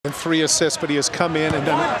And 3 assists, but he has come in and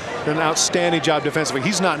done an outstanding job defensively.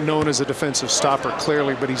 He's not known as a defensive stopper,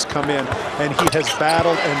 clearly, but he's come in and he has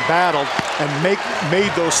battled and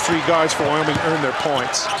made those 3 guards for Wyoming earn their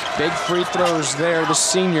points. Big free throws there, the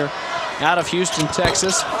senior out of Houston,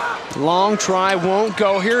 Texas. Long try won't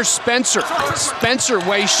go. Here's Spencer. Spencer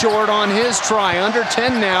way short on his try. Under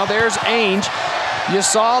 10 now. There's Ainge. You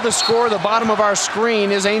saw the score at the bottom of our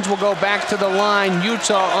screen as Ainge will go back to the line.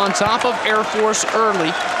 Utah on top of Air Force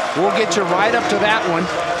early. We'll get you right up to that one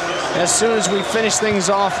as soon as we finish things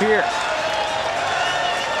off here.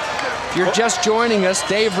 If you're just joining us,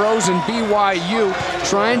 Dave Rose and BYU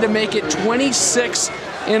trying to make it 26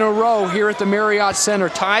 in a row here at the Marriott Center,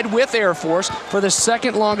 tied with Air Force for the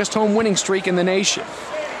 2nd longest home winning streak in the nation.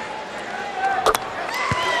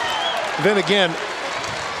 Then again,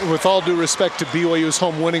 with all due respect to BYU's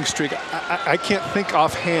home winning streak, I can't think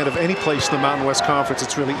offhand of any place in the Mountain West Conference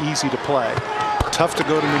it's really easy to play. Tough to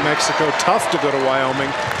go to New Mexico, tough to go to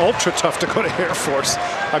Wyoming, ultra tough to go to Air Force.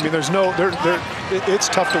 I mean, there's no, it's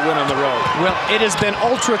tough to win on the road. Well, it has been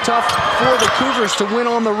ultra tough for the Cougars to win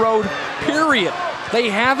on the road, period. They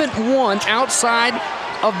haven't won outside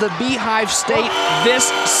of the Beehive State this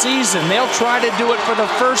season. They'll try to do it for the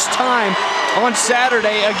first time on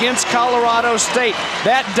Saturday against Colorado State.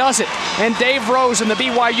 That does it. And Dave Rose and the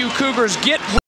BYU Cougars get